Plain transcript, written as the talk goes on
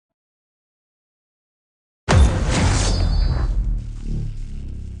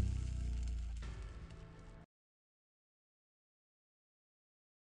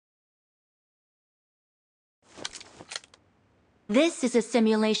This is a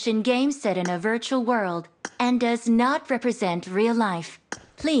simulation game set in a virtual world and does not represent real life.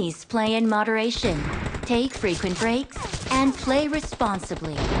 Please play in moderation, take frequent breaks, and play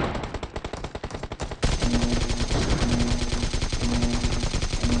responsibly.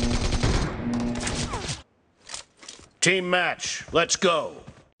 Team match, let's go.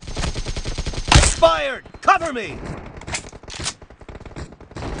 Expired! Cover me!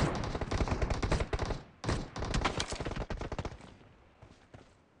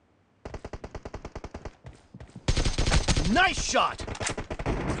 Nice shot!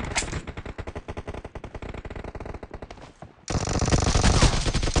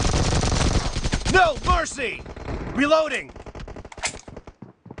 No mercy! Reloading!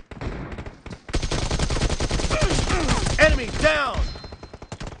 Enemy down!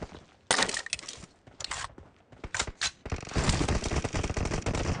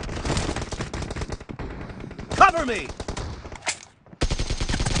 Cover me!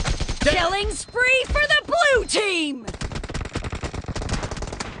 Killing spree for the blue team!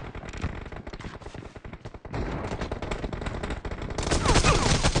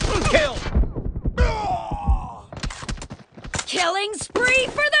 Kill! Killing spree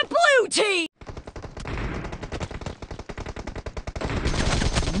for the blue team!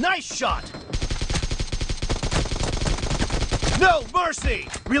 Nice shot! No mercy!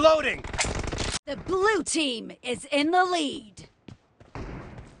 Reloading! The blue team is in the lead.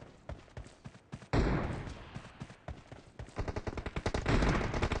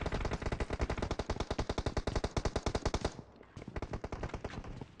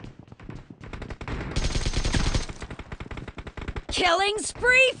 Killing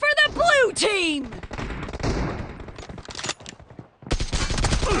spree for the blue team!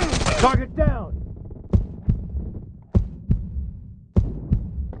 Target down!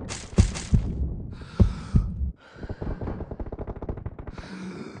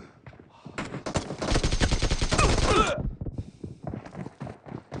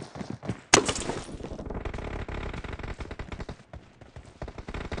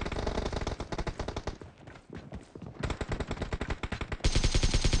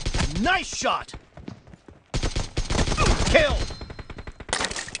 Nice shot! Kill!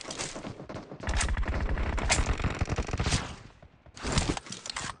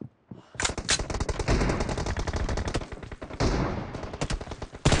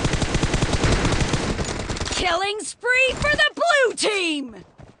 Killing spree for the blue team!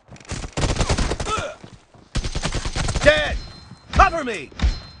 Dead! Cover me!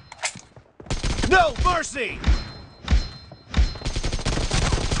 No mercy!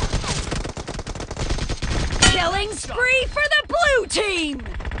 Killing spree for the blue team!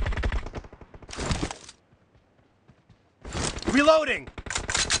 Reloading!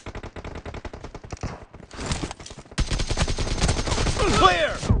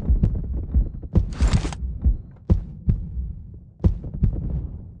 Clear!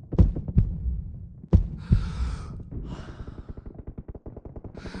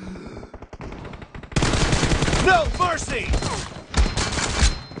 No mercy!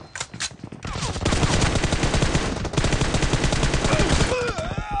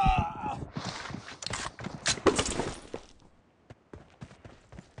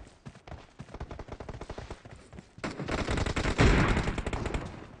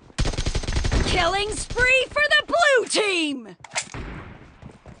 Killing spree for the blue team!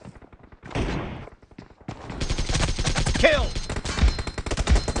 Kill!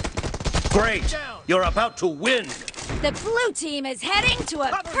 Great! You're about to win! The blue team is heading to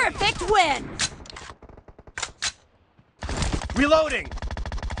a perfect win! Reloading!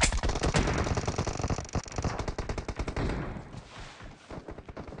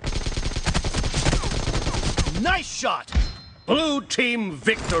 Nice shot! Blue team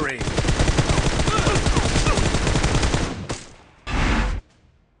victory!